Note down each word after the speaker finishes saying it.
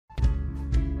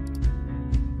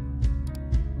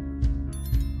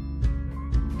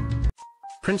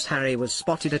Prince Harry was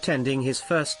spotted attending his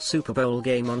first Super Bowl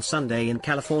game on Sunday in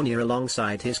California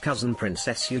alongside his cousin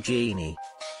Princess Eugenie.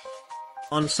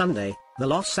 On Sunday, the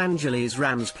Los Angeles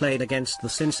Rams played against the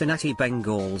Cincinnati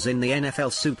Bengals in the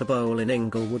NFL Super Bowl in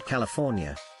Inglewood,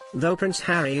 California. Though Prince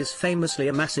Harry is famously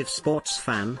a massive sports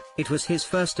fan, it was his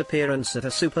first appearance at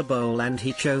a Super Bowl and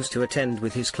he chose to attend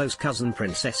with his close cousin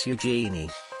Princess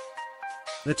Eugenie.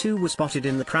 The two were spotted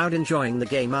in the crowd enjoying the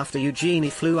game after Eugenie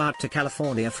flew out to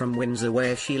California from Windsor,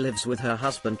 where she lives with her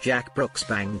husband Jack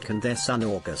Brooksbank and their son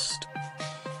August.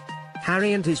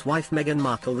 Harry and his wife Meghan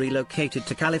Markle relocated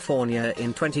to California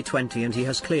in 2020 and he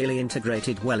has clearly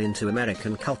integrated well into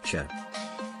American culture.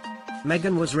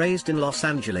 Meghan was raised in Los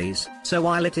Angeles, so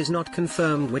while it is not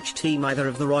confirmed which team either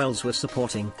of the royals were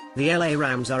supporting, the LA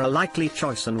Rams are a likely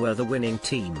choice and were the winning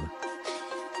team.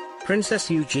 Princess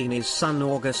Eugenie's son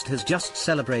August has just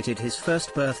celebrated his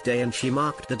first birthday and she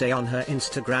marked the day on her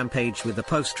Instagram page with a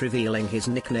post revealing his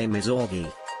nickname is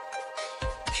Augie.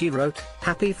 She wrote,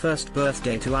 "Happy first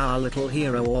birthday to our little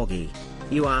hero Augie.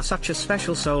 You are such a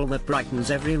special soul that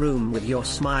brightens every room with your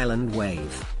smile and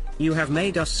wave. You have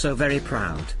made us so very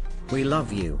proud. We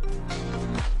love you."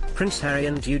 Prince Harry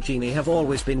and Eugenie have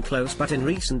always been close, but in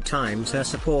recent times her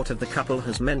support of the couple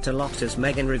has meant a lot as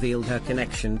Meghan revealed her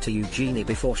connection to Eugenie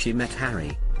before she met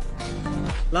Harry.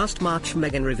 Last March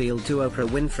Meghan revealed to Oprah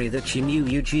Winfrey that she knew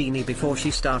Eugenie before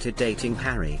she started dating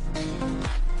Harry.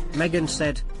 Meghan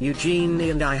said,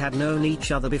 "Eugenie and I had known each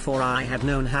other before I had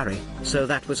known Harry, so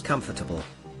that was comfortable.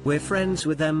 We're friends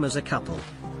with them as a couple."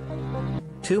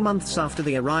 2 months after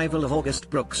the arrival of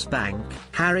August Brooksbank,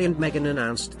 Harry and Meghan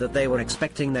announced that they were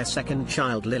expecting their second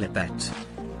child Lilibet.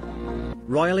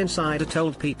 Royal Insider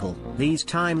told People, "These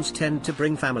times tend to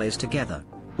bring families together.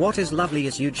 What is lovely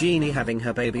is Eugenie having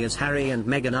her baby as Harry and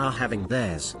Meghan are having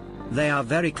theirs. They are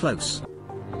very close."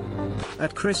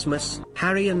 At Christmas,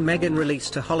 Harry and Meghan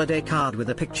released a holiday card with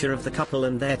a picture of the couple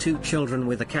and their 2 children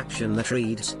with a caption that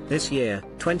reads, "This year,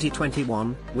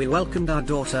 2021, we welcomed our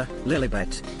daughter,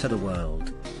 Lilibet, to the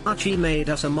world. Archie made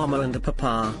us a mama and a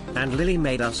papa, and Lily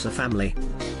made us a family."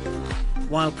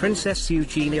 While Princess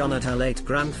Eugenie honored her late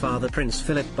grandfather Prince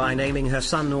Philip by naming her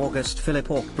son August Philip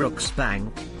Hawke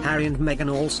Brooksbank, Harry and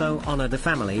Meghan also honored the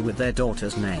family with their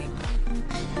daughter's name.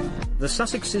 The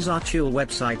Sussex's Archewell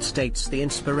website states the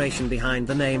inspiration behind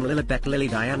the name Lilibet Lily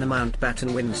Diana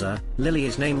Mountbatten Windsor. Lily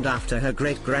is named after her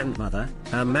great-grandmother,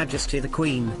 Her Majesty the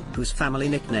Queen, whose family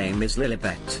nickname is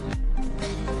Lilibet.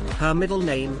 Her middle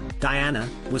name, Diana,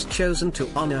 was chosen to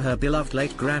honor her beloved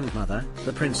late grandmother,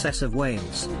 the Princess of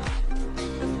Wales.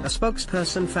 A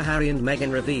spokesperson for Harry and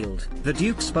Meghan revealed, the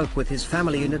Duke spoke with his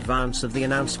family in advance of the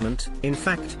announcement. In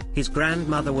fact, his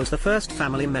grandmother was the first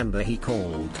family member he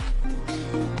called.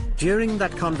 During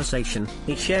that conversation,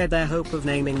 he shared their hope of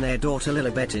naming their daughter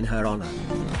Lilibet in her honor.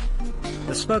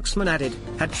 The spokesman added,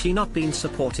 "Had she not been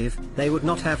supportive, they would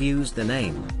not have used the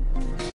name.